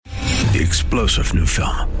The explosive new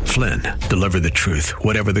film, Flynn, deliver the truth,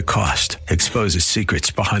 whatever the cost, exposes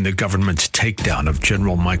secrets behind the government's takedown of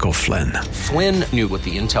General Michael Flynn. Flynn knew what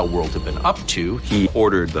the intel world had been up to. He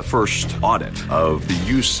ordered the first audit of the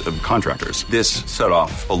use of contractors. This set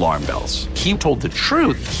off alarm bells. He told the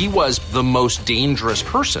truth. He was the most dangerous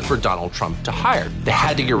person for Donald Trump to hire. They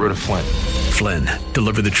had to get rid of Flynn. Flynn,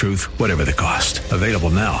 deliver the truth, whatever the cost. Available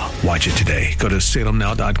now. Watch it today. Go to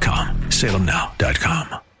salemnow.com.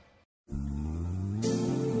 salemnow.com.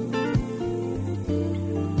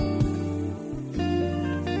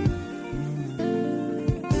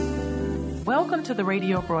 Welcome to the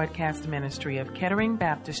radio broadcast ministry of Kettering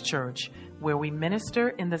Baptist Church, where we minister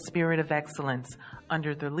in the spirit of excellence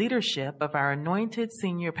under the leadership of our anointed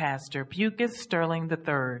senior pastor, Bucus Sterling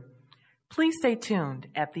III. Please stay tuned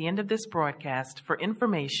at the end of this broadcast for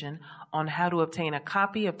information on how to obtain a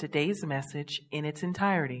copy of today's message in its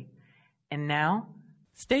entirety. And now,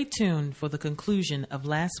 stay tuned for the conclusion of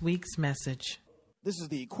last week's message. This is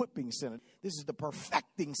the equipping center. This is the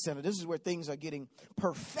perfecting center. This is where things are getting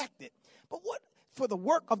perfected. But what for the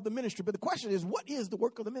work of the ministry? But the question is, what is the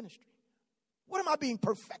work of the ministry? What am I being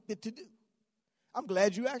perfected to do? I'm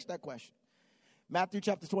glad you asked that question. Matthew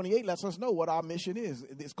chapter 28 lets us know what our mission is.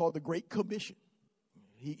 It's called the Great Commission.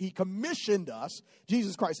 He commissioned us,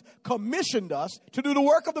 Jesus Christ commissioned us to do the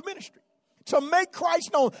work of the ministry, to make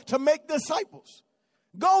Christ known, to make disciples.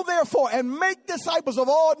 Go therefore and make disciples of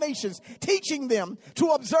all nations, teaching them to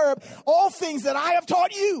observe all things that I have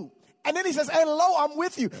taught you. And then he says, and lo, I'm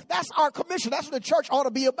with you. That's our commission. That's what the church ought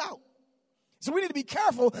to be about. So we need to be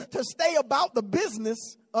careful to stay about the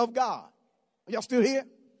business of God. Are y'all still here?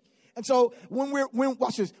 And so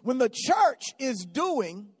watch this. When the church is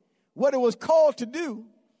doing what it was called to do,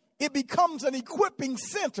 it becomes an equipping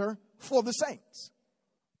center for the saints.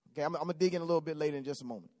 Okay, I'm going to dig in a little bit later in just a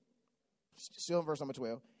moment. Still in verse number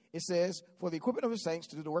 12. It says, for the equipping of the saints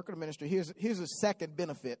to do the work of the ministry, here's a second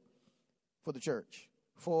benefit for the church.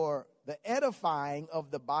 For the edifying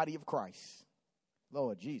of the body of Christ.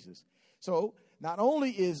 Lord Jesus. So not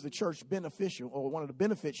only is the church beneficial, or one of the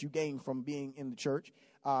benefits you gain from being in the church,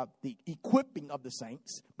 the equipping of the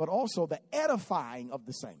saints, but also the edifying of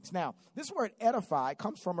the saints. Now, this word edify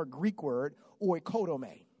comes from a Greek word,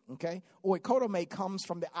 oikodome. Okay? Oikodome comes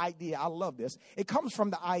from the idea, I love this, it comes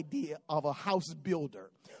from the idea of a house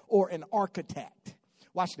builder or an architect.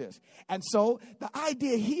 Watch this. And so the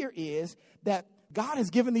idea here is that God has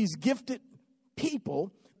given these gifted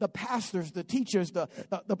people, the pastors, the teachers, the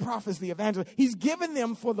prophets, the evangelists. He's given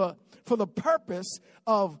them for the purpose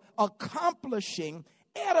of accomplishing,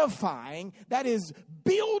 edifying, that is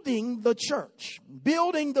building the church,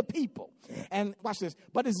 building the people. And watch this.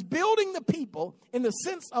 But it's building the people in the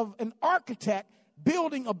sense of an architect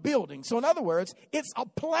building a building. So in other words, it's a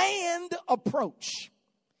planned approach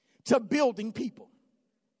to building people.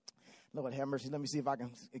 Lord have mercy. Let me see if I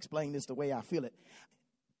can explain this the way I feel it.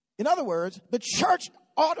 In other words, the church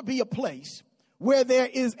ought to be a place where there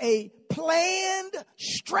is a planned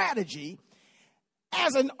strategy.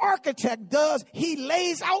 As an architect does, he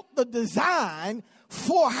lays out the design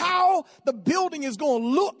for how the building is going to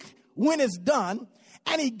look when it's done.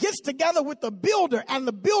 And he gets together with the builder, and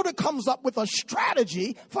the builder comes up with a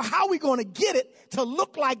strategy for how we're going to get it to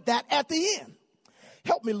look like that at the end.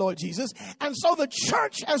 Help me, Lord Jesus. And so the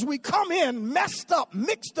church, as we come in messed up,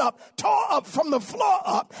 mixed up, tore up from the floor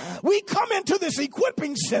up, we come into this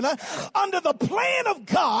equipping center under the plan of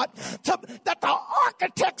God that the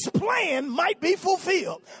architect's plan might be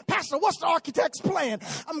fulfilled. Pastor, what's the architect's plan?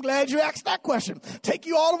 I'm glad you asked that question. Take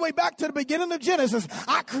you all the way back to the beginning of Genesis.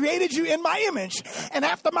 I created you in my image and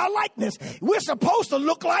after my likeness. We're supposed to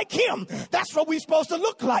look like him. That's what we're supposed to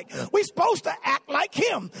look like. We're supposed to act like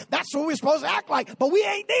him. That's what we're supposed to act like. But we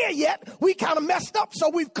ain't there yet. We kind of messed up. So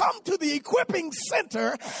we've come to the equipping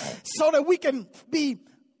center so that we can be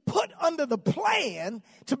put under the plan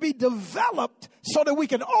to be developed so that we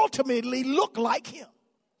can ultimately look like him.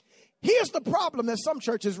 Here's the problem that some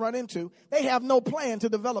churches run into. They have no plan to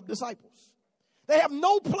develop disciples. They have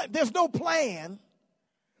no plan. There's no plan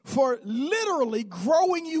for literally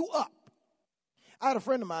growing you up. I had a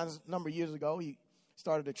friend of mine a number of years ago. He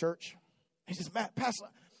started a church. He says, Pastor,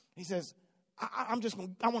 he says, I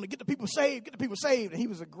want to get the people saved. And he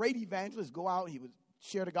was a great evangelist. Go out, he would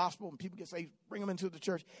share the gospel, and people get saved, bring them into the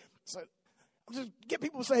church. So I'm just get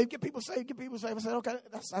people saved. I said, okay,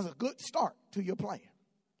 that's a good start to your plan.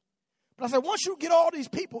 But I said, once you get all these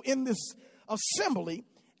people in this assembly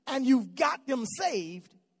and you've got them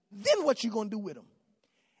saved, then what you going to do with them?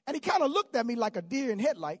 And he kind of looked at me like a deer in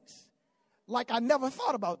headlights, like I never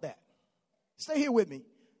thought about that. Stay here with me.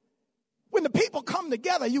 When the people come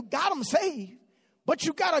together, you got them saved, but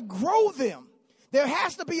you got to grow them. There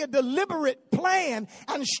has to be a deliberate plan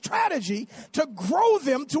and strategy to grow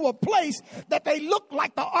them to a place that they look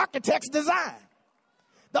like the architect's design.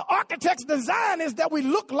 The architect's design is that we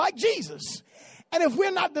look like Jesus. And if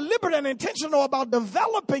we're not deliberate and intentional about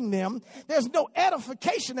developing them, there's no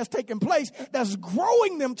edification that's taking place that's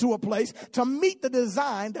growing them to a place to meet the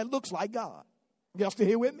design that looks like God. Y'all still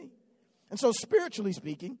here with me? And so spiritually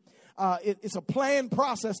speaking, it's a planned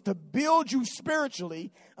process to build you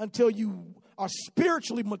spiritually until you are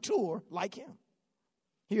spiritually mature like him.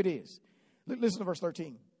 Here it is. Listen to verse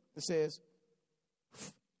 13. It says,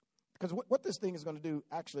 because what this thing is going to do,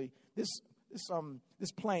 actually, this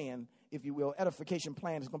plan, if you will, edification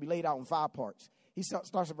plan is going to be laid out in 5 parts. He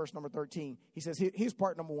starts at verse number 13. He says, here's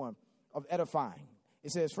part number 1 of edifying.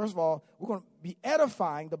 It says, first of all, we're going to be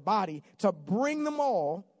edifying the body to bring them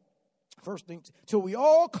all, first thing, till we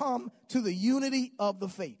all come to the unity of the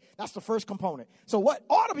faith. That's the first component. So what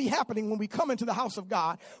ought to be happening when we come into the house of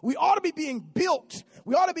God, we ought to be being built.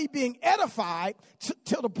 We ought to be being edified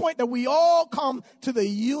till the point that we all come to the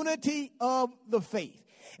unity of the faith.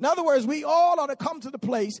 In other words, we all ought to come to the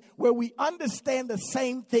place where we understand the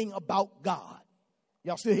same thing about God.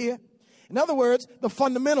 Y'all still here? In other words, the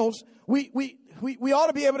fundamentals, we ought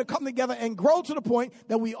to be able to come together and grow to the point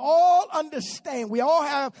that we all understand, we all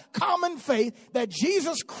have common faith that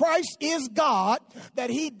Jesus Christ is God, that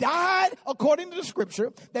he died according to the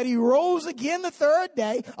scripture, that he rose again the 3rd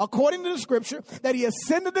day according to the scripture, that he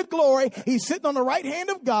ascended to glory, he's sitting on the right hand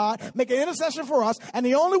of God, making intercession for us, and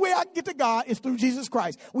the only way I can get to God is through Jesus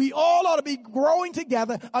Christ. We all ought to be growing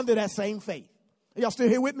together under that same faith. Y'all still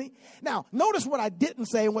here with me? Now, notice what I didn't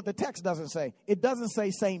say and what the text doesn't say. It doesn't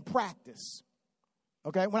say same practice.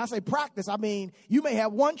 Okay, when I say practice, I mean you may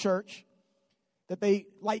have one church that they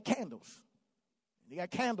light candles. They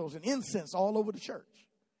got candles and incense all over the church.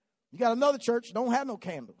 You got another church that don't have no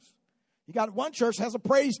candles. You got one church that has a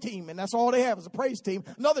praise team, and that's all they have is a praise team.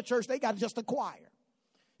 Another church, they got just a choir.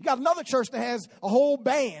 You got another church that has a whole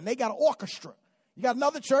band. They got an orchestra. You got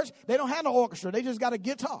another church, they don't have no orchestra. They just got a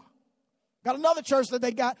guitar. Got another church that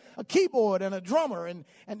they got a keyboard and a drummer. And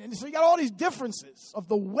so you got all these differences of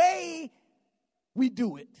the way we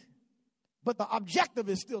do it, but the objective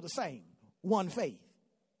is still the same. One faith.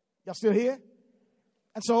 Y'all still here?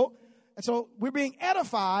 And so we're being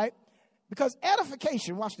edified because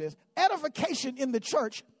edification, watch this, edification in the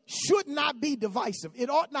church should not be divisive. It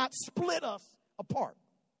ought not split us apart.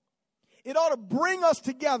 It ought to bring us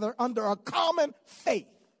together under a common faith,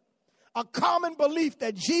 a common belief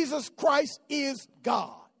that Jesus Christ is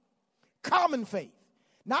God. Common faith.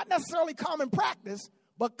 Not necessarily common practice,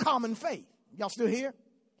 but common faith. Y'all still here?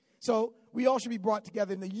 So we all should be brought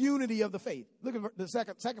together in the unity of the faith. Look at the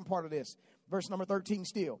second part of this, verse number 13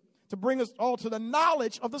 still. To bring us all to the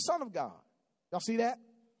knowledge of the Son of God. Y'all see that?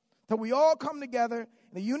 That we all come together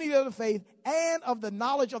in the unity of the faith and of the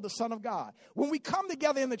knowledge of the Son of God. When we come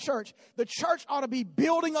together in the church ought to be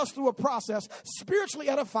building us through a process, spiritually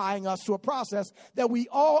edifying us through a process that we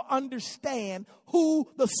all understand who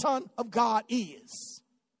the Son of God is.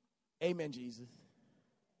 Amen, Jesus.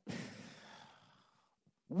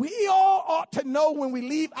 We all ought to know when we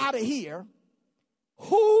leave out of here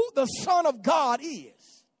who the Son of God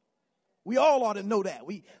is. We all ought to know that.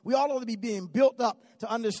 We all ought to be being built up to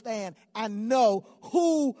understand and know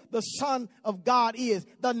who the Son of God is.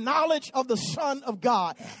 The knowledge of the Son of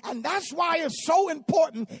God. And that's why it's so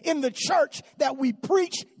important in the church that we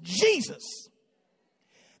preach Jesus.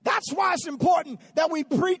 That's why it's important that we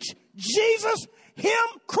preach Jesus, him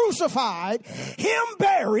crucified, him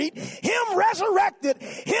buried, him resurrected,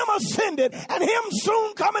 him ascended, and him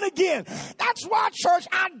soon coming again. That's why, church,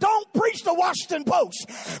 I don't preach the Washington Post.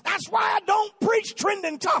 That's why I don't preach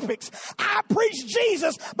trending topics. I preach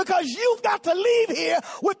Jesus because you've got to leave here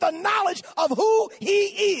with the knowledge of who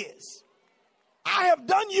he is. I have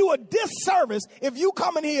done you a disservice if you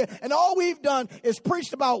come in here and all we've done is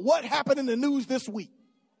preached about what happened in the news this week.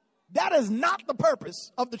 That is not the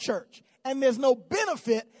purpose of the church. And there's no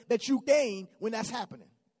benefit that you gain when that's happening.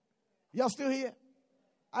 Y'all still here?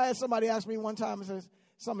 I had somebody ask me one time, and says,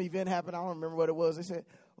 some event happened, I don't remember what it was. They said,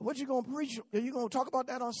 what you going to preach? Are you going to talk about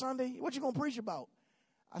that on Sunday? What you going to preach about?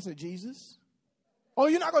 I said, Jesus. Oh,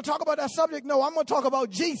 you're not going to talk about that subject? No, I'm going to talk about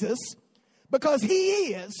Jesus because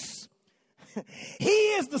he is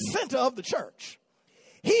the center of the church.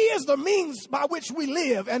 He is the means by which we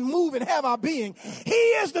live and move and have our being. He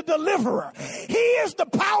is the deliverer. He is the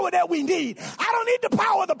power that we need. I don't need the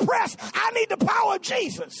power of the press. I need the power of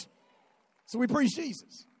Jesus. So we preach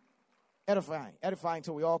Jesus. Edifying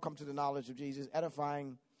till we all come to the knowledge of Jesus.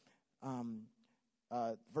 Edifying,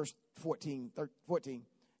 verse 14.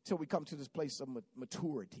 till we come to this place of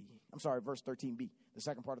maturity. I'm sorry, verse 13b, the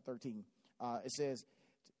second part of 13. It says,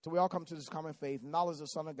 till we all come to this common faith, knowledge of the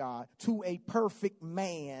Son of God, to a perfect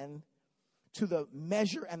man, to the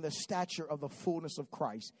measure and the stature of the fullness of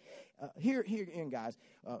Christ. Here again, guys,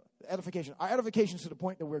 edification. Our edification is to the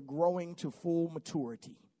point that we're growing to full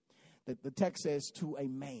maturity. The text says to a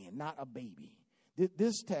man, not a baby.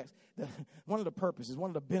 This text, one of the purposes, one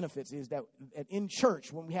of the benefits is that in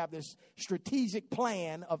church, when we have this strategic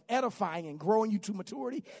plan of edifying and growing you to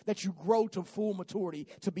maturity, that you grow to full maturity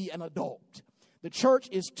to be an adult. The church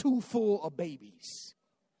is too full of babies.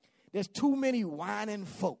 There's too many whining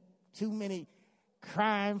folk, too many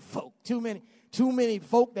crying folk, too many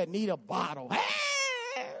folk that need a bottle.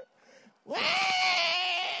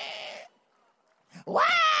 Why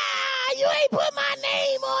you ain't put my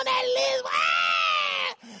name on that list?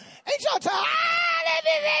 Ain't y'all tired?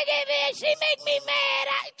 She make me mad.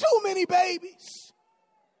 Too many babies.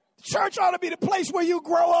 Church ought to be the place where you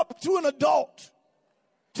grow up to an adult,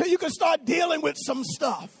 till you can start dealing with some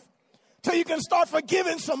stuff, till you can start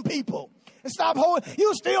forgiving some people. And stop holding,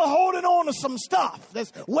 you still holding on to some stuff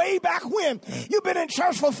that's way back when. You've been in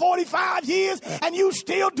church for 45 years and you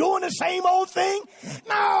still doing the same old thing.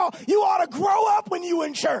 No, you ought to grow up when you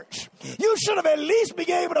in church. You should have at least been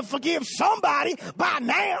able to forgive somebody by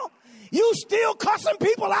now. You still cussing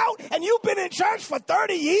people out and you've been in church for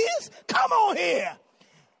 30 years? Come on here.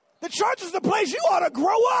 The church is the place you ought to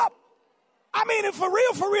grow up. I mean, and for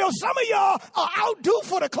real, some of y'all are outdue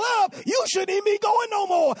for the club. You shouldn't even be going no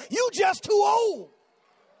more. You just too old.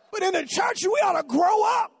 But in the church, we ought to grow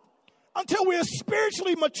up until we're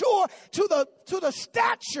spiritually mature to the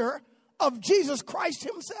stature of Jesus Christ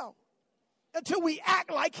himself. Until we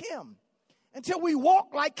act like him. Until we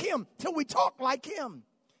walk like him. Until we talk like him.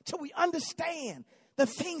 Until we understand the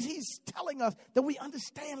things he's telling us, that we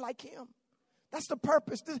understand like him. That's the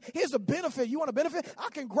purpose. Here's the benefit. You want a benefit? I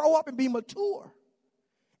can grow up and be mature.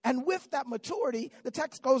 And with that maturity, the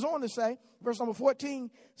text goes on to say, verse number 14,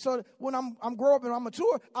 so that when I'm grow up and I'm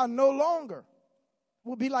mature, I no longer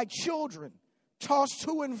will be like children, tossed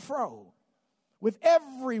to and fro with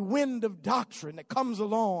every wind of doctrine that comes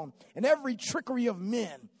along, and every trickery of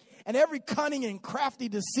men, and every cunning and crafty,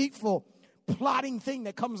 deceitful, plotting thing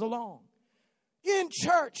that comes along. In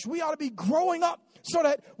church, we ought to be growing up so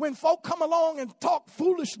that when folk come along and talk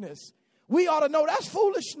foolishness, we ought to know that's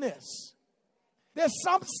foolishness. There's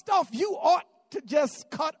some stuff you ought to just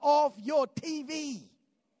cut off your TV.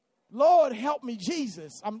 Lord, help me,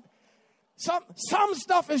 Jesus. Some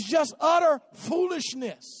stuff is just utter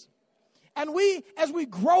foolishness. And as we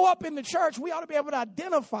grow up in the church, we ought to be able to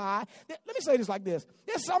identify. Let me say this like this.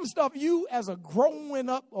 There's some stuff you as a growing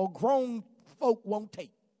up or grown folk won't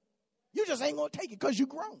take. You just ain't going to take it because you're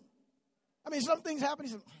grown. I mean, some things happen.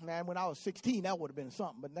 He said, man, when I was 16, that would have been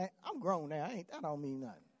something. But now, I'm grown now. That don't mean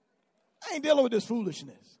nothing. I ain't dealing with this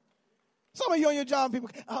foolishness. Some of you on your job, people,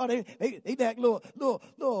 they that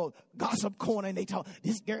little gossip corner, and they talk,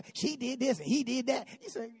 this girl, she did this and he did that. He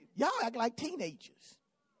said, y'all act like teenagers.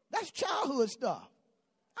 That's childhood stuff.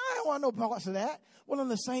 I don't want no parts of that. Well, in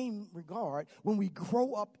the same regard, when we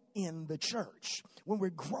grow up in the church, when we're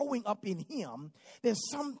growing up in him, there's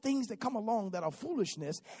some things that come along that are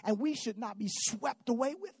foolishness, and we should not be swept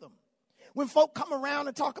away with them. When folk come around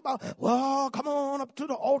and talk about, well, come on up to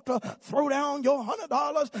the altar, throw down your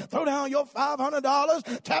 $100, throw down your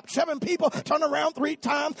 $500, tap 7 people, turn around 3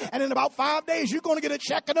 times, and in about 5 days, you're going to get a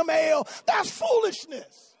check in the mail. That's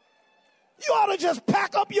foolishness. You ought to just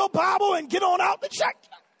pack up your Bible and get on out the check.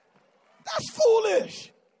 That's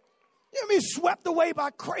foolish. You be swept away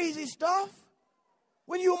by crazy stuff.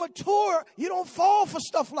 When you're mature, you don't fall for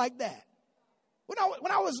stuff like that.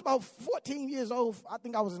 When I was about 14 years old, I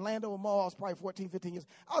think I was in Landover Mall. I was probably 14, 15 years.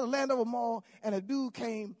 I was in Landover Mall, and a dude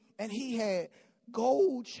came, and he had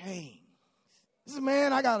gold chains. He said,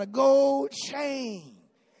 man, I got a gold chain.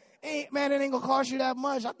 Man, it ain't going to cost you that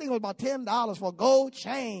much. I think it was about $10 for a gold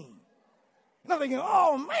chain. And I'm thinking,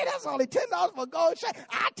 oh, man, that's only $10 for a gold chain.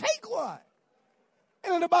 I'll take one.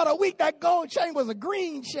 And in about a week, that gold chain was a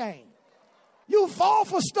green chain. You fall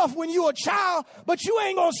for stuff when you're a child, but you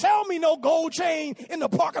ain't going to sell me no gold chain in the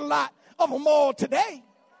parking lot of a mall today.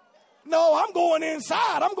 No, I'm going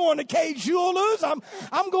inside. I'm going to K Jewelers.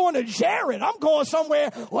 I'm going to Jared. I'm going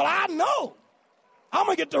somewhere. Well, I know I'm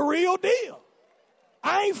going to get the real deal.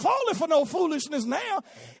 I ain't falling for no foolishness now.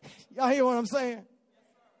 Y'all hear what I'm saying?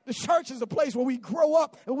 The church is a place where we grow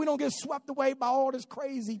up and we don't get swept away by all this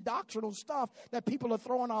crazy doctrinal stuff that people are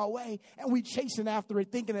throwing our way, and we chasing after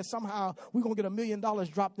it thinking that somehow we're going to get $1 million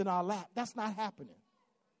dropped in our lap. That's not happening.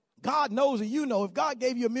 God knows, and you know, if God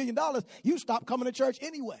gave you $1 million, you stop coming to church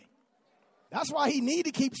anyway. That's why he need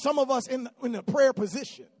to keep some of us in the prayer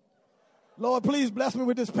position. Lord, please bless me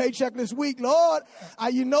with this paycheck this week. Lord,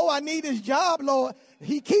 I need this job, Lord.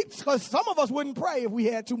 He keeps, because some of us wouldn't pray if we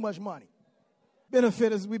had too much money.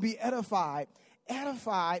 Benefit is we be edified.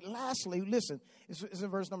 Edified, lastly, listen, it's in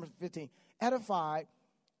verse number 15. Edified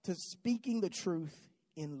to speaking the truth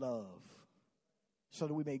in love, so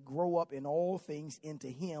that we may grow up in all things into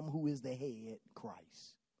him who is the head,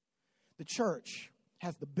 Christ. The church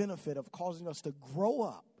has the benefit of causing us to grow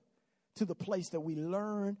up to the place that we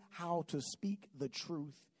learn how to speak the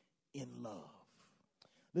truth in love.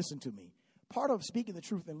 Listen to me. Part of speaking the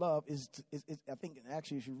truth in love is I think,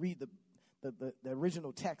 actually, if you read the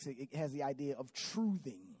original text, it has the idea of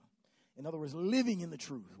truthing. In other words, living in the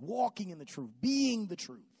truth, walking in the truth, being the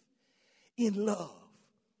truth in love,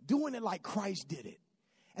 doing it like Christ did it.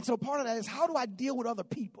 And so part of that is, how do I deal with other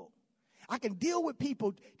people? I can deal with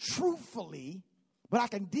people truthfully, but I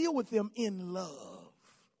can deal with them in love.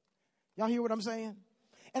 Y'all hear what I'm saying?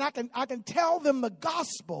 And I can tell them the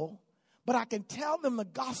gospel, but I can tell them the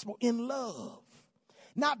gospel in love.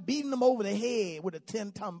 Not beating them over the head with a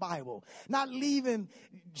 10-ton Bible. Not leaving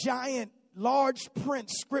giant, large print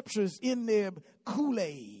scriptures in their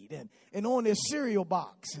Kool-Aid and on their cereal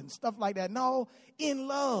box and stuff like that. No, in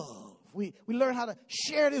love. We learn how to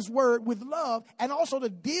share this word with love, and also to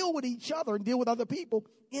deal with each other and deal with other people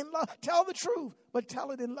in love. Tell the truth, but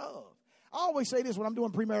tell it in love. I always say this when I'm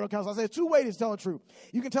doing premarital counseling. I say, 2 ways to tell the truth.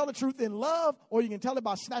 You can tell the truth in love, or you can tell it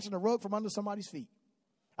by snatching the rug from under somebody's feet.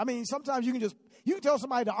 I mean, sometimes you can tell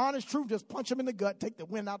somebody the honest truth, just punch them in the gut, take the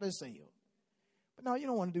wind out of their sail. But no, you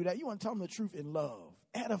don't want to do that. You want to tell them the truth in love.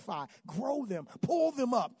 Edify, grow them, pull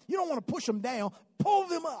them up. You don't want to push them down, pull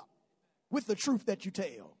them up with the truth that you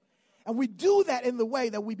tell. And we do that in the way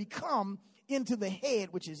that we become into the head,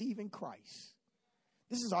 which is even Christ.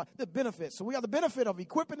 This is the benefit. So we have the benefit of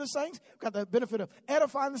equipping the saints. We've got the benefit of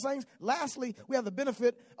edifying the saints. Lastly, we have the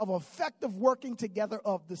benefit of effective working together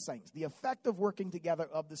of the saints. The effective working together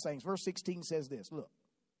of the saints. Verse 16 says this, look.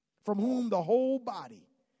 From whom the whole body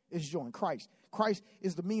is joined. Christ. Christ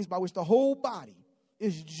is the means by which the whole body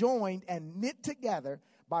is joined and knit together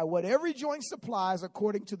by what every joint supplies,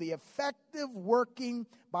 according to the effective working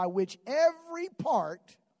by which every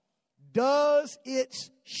part does its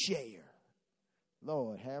share.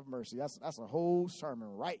 Lord, have mercy. That's a whole sermon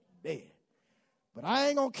right there. But I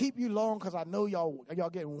ain't going to keep you long, because I know y'all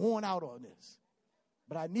getting worn out on this.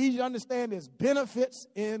 But I need you to understand there's benefits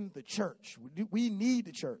in the church. We need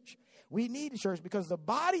the church. We need the church because the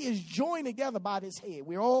body is joined together by this head.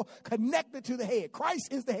 We're all connected to the head.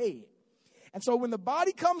 Christ is the head. And so when the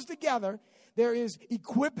body comes together, there is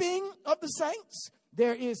equipping of the saints.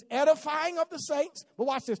 There is edifying of the saints. But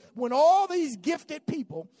watch this. When all these gifted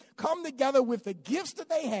people come together with the gifts that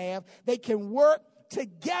they have, they can work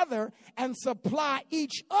together and supply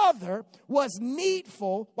each other what's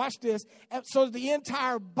needful. Watch this. So that the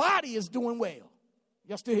entire body is doing well.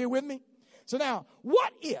 Y'all still here with me? So now,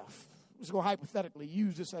 what if, I'm just going to hypothetically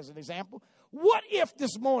use this as an example. What if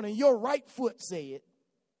this morning your right foot said,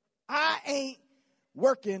 I ain't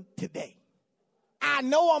working today. I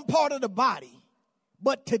know I'm part of the body,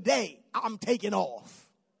 but today I'm taking off.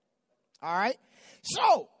 All right?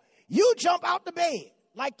 So you jump out the bed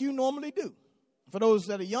like you normally do. For those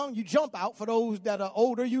that are young, you jump out. For those that are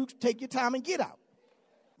older, you take your time and get out.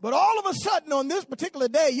 But all of a sudden on this particular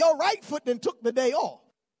day, your right foot then took the day off.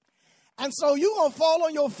 And so you're going to fall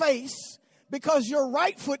on your face because your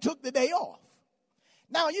right foot took the day off.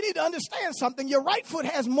 Now, you need to understand something. Your right foot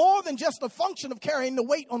has more than just the function of carrying the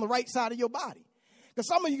weight on the right side of your body. Because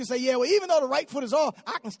some of you can say, yeah, well, even though the right foot is off,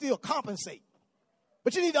 I can still compensate.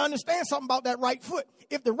 But you need to understand something about that right foot.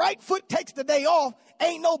 If the right foot takes the day off,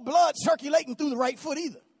 ain't no blood circulating through the right foot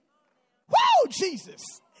either. Woo, Jesus.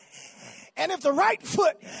 And if the right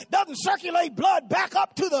foot doesn't circulate blood back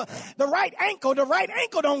up to the right ankle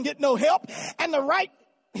don't get no help. And the right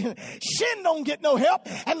shin don't get no help,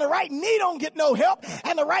 and the right knee don't get no help,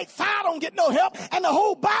 and the right thigh don't get no help, and the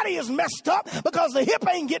whole body is messed up because the hip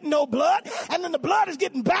ain't getting no blood, and then the blood is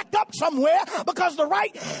getting backed up somewhere because the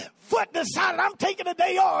right foot decided I'm taking a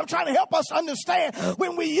day off. I'm trying to help us understand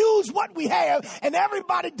when we use what we have and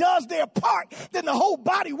everybody does their part, then the whole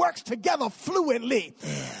body works together fluently.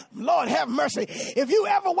 Lord have mercy. If you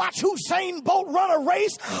ever watch Usain Bolt run a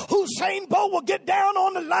race, Usain Bolt will get down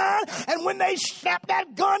on the line, and when they snap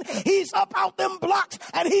that gun, he's up out them blocks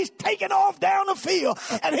and he's taking off down the field,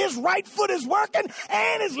 and his right foot is working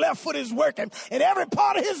and his left foot is working, and every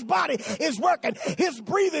part of his body is working. His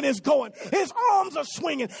breathing is going. His arms are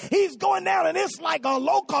swinging. He's going down, and it's like a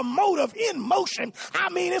locomotive in motion. I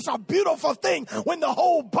mean, it's a beautiful thing when the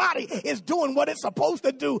whole body is doing what it's supposed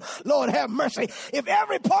to do. Lord have mercy. If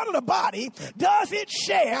every part of the body does its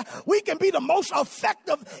share, we can be the most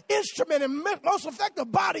effective instrument and most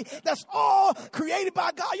effective body that's all created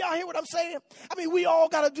by God. Y'all hear what I'm saying? I mean, we all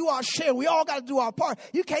got to do our share. We all got to do our part.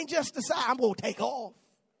 You can't just decide, I'm going to take off.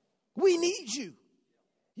 We need you.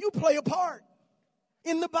 You play a part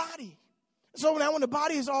in the body. So now when the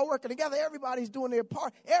body is all working together, everybody's doing their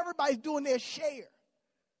part. Everybody's doing their share.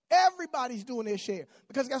 Everybody's doing their share.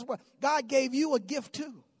 Because guess what? God gave you a gift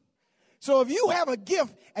too. So if you have a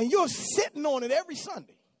gift and you're sitting on it every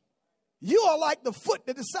Sunday, you are like the foot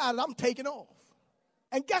that decided I'm taking off.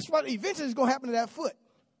 And guess what? Eventually it's going to happen to that foot.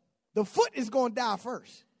 The foot is going to die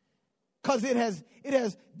first because it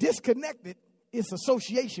has disconnected its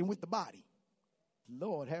association with the body.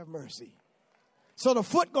 Lord have mercy. So the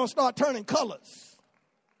foot going to start turning colors.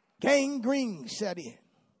 Gangrene set in.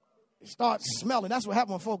 It starts smelling. That's what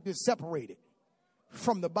happens when folk get separated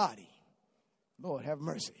from the body. Lord have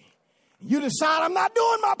mercy. You decide, I'm not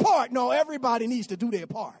doing my part. No, everybody needs to do their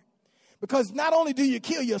part. Because not only do you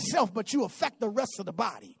kill yourself, but you affect the rest of the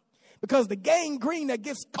body. Because the gangrene that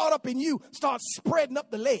gets caught up in you starts spreading up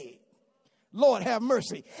the leg. Lord have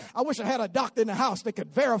mercy. I wish I had a doctor in the house that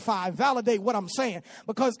could verify and validate what I'm saying.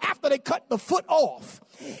 Because after they cut the foot off,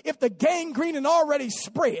 if the gangrene had already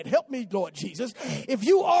spread, help me, Lord Jesus, if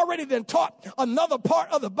you already then taught another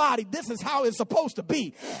part of the body, this is how it's supposed to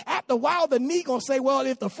be. After a while, the knee gonna say, well,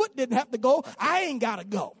 if the foot didn't have to go, I ain't gotta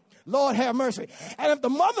go. Lord have mercy. And if the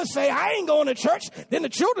mother say, I ain't going to church, then the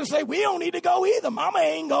children say, we don't need to go either. Mama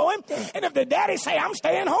ain't going. And if the daddy say, I'm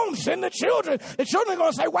staying home, send the children are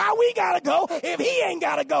going to say, why we got to go if he ain't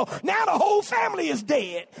got to go? Now the whole family is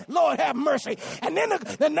dead. Lord have mercy. And then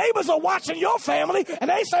the neighbors are watching your family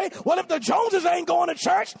and they say, well, if the Joneses ain't going to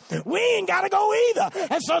church, we ain't got to go either.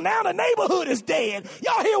 And so now the neighborhood is dead.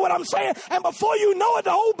 Y'all hear what I'm saying? And before you know it,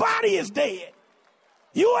 the whole body is dead.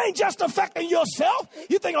 You ain't just affecting yourself.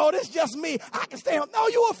 You think, oh, this is just me. I can stay home. No,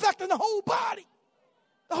 you're affecting the whole body.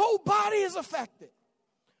 The whole body is affected.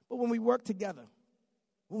 But when we work together,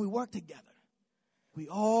 we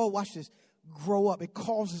all, watch this, grow up. It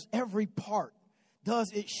causes every part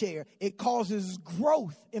does its share. It causes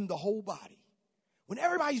growth in the whole body. When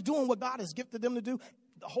everybody's doing what God has gifted them to do,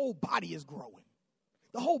 the whole body is growing.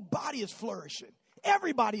 The whole body is flourishing.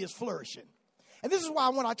 Everybody is flourishing. And this is why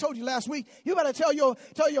when I told you last week, you better tell your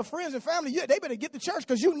friends and family, they better get to church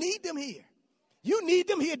because you need them here. You need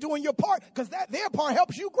them here doing your part because their part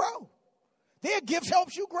helps you grow. Their gifts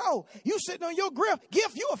helps you grow. You sitting on your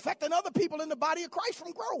gift, you affecting other people in the body of Christ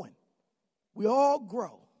from growing. We all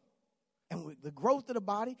grow. And the growth of the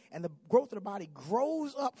body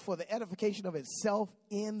grows up for the edification of itself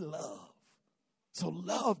in love. So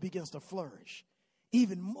love begins to flourish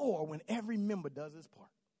even more when every member does his part.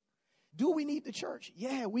 Do we need the church?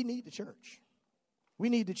 Yeah, we need the church. We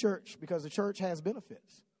need the church because the church has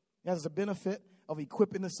benefits. It has the benefit of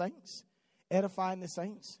equipping the saints, edifying the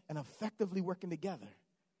saints, and effectively working together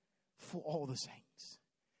for all the saints.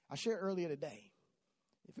 I shared earlier today,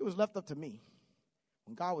 if it was left up to me,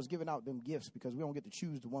 when God was giving out them gifts, because we don't get to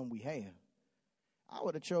choose the one we have, I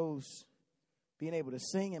would have chose being able to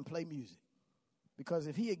sing and play music. Because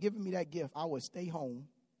if he had given me that gift, I would stay home,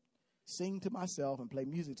 sing to myself, and play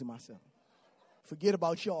music to myself. Forget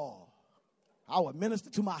about y'all. I would minister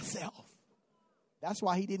to myself. That's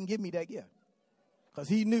why he didn't give me that gift. Because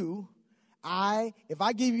he knew, if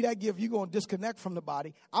I give you that gift, you're going to disconnect from the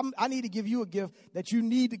body. I need to give you a gift that you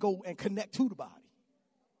need to go and connect to the body.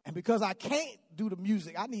 And because I can't do the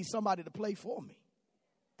music, I need somebody to play for me.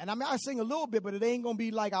 And I mean, I sing a little bit, but it ain't going to be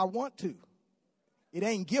like I want to. It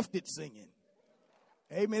ain't gifted singing.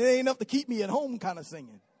 Amen. It ain't enough to keep me at home kind of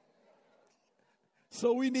singing.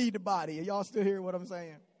 So we need the body. Are y'all still hearing what I'm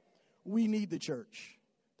saying? We need the church.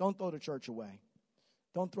 Don't throw the church away.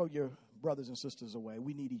 Don't throw your brothers and sisters away.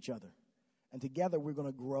 We need each other. And together we're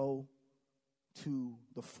going to grow to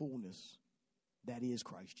the fullness that is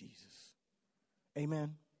Christ Jesus.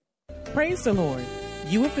 Amen. Praise the Lord.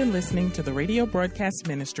 You have been listening to the radio broadcast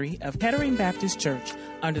ministry of Kettering Baptist Church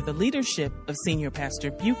under the leadership of Senior Pastor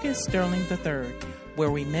Bucus Sterling III,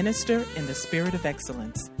 where we minister in the spirit of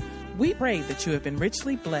excellence. We pray that you have been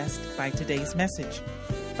richly blessed by today's message.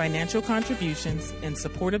 Financial contributions in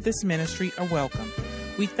support of this ministry are welcome.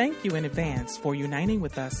 We thank you in advance for uniting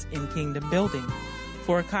with us in kingdom building.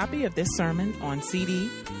 For a copy of this sermon on CD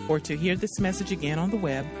or to hear this message again on the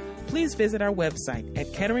web, please visit our website at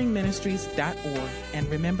ketteringministries.org and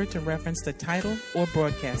remember to reference the title or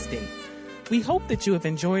broadcast date. We hope that you have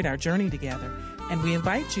enjoyed our journey together, and we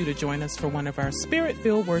invite you to join us for one of our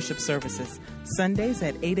Spirit-filled worship services, Sundays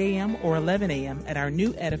at 8 a.m. or 11 a.m. at our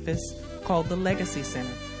new edifice called the Legacy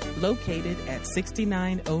Center, located at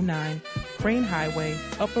 6909 Crane Highway,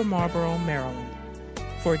 Upper Marlboro, Maryland.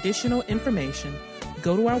 For additional information,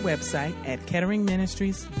 go to our website at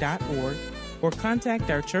ketteringministries.org or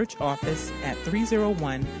contact our church office at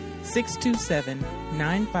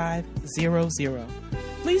 301-627-9500.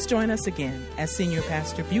 Please join us again as Senior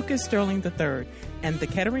Pastor Bucas Sterling III and the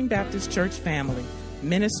Kettering Baptist Church family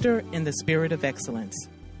minister in the spirit of excellence.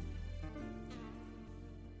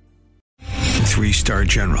 3-star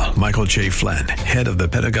General Michael J. Flynn, head of the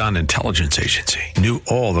Pentagon Intelligence Agency, knew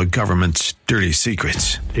all the government's dirty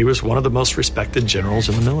secrets. He was one of the most respected generals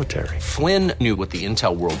in the military. Flynn knew what the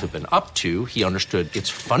intel world had been up to. He understood its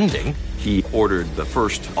funding. He ordered the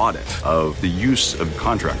first audit of the use of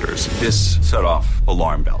contractors. This set off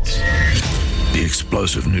alarm bells. The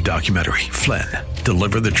explosive new documentary, Flynn,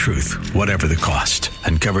 Deliver the Truth, Whatever the Cost,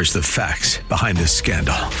 uncovers the facts behind the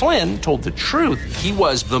scandal. Flynn told the truth. He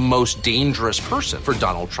was the most dangerous person for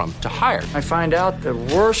Donald Trump to hire. I find out the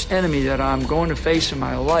worst enemy that I'm going to face in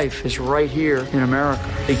my life is right here in America.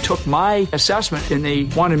 They took my assessment and they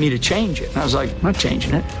wanted me to change it. And I was like, I'm not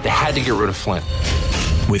changing it. They had to get rid of Flynn.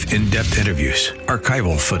 With in-depth interviews,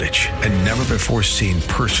 archival footage, and never-before-seen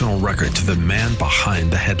personal records of the man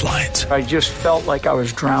behind the headlines. I just felt like I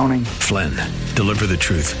was drowning. Flynn, Deliver the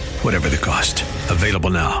Truth, Whatever the Cost.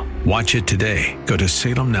 Available now. Watch it today. Go to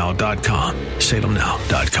salemnow.com.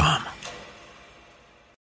 salemnow.com.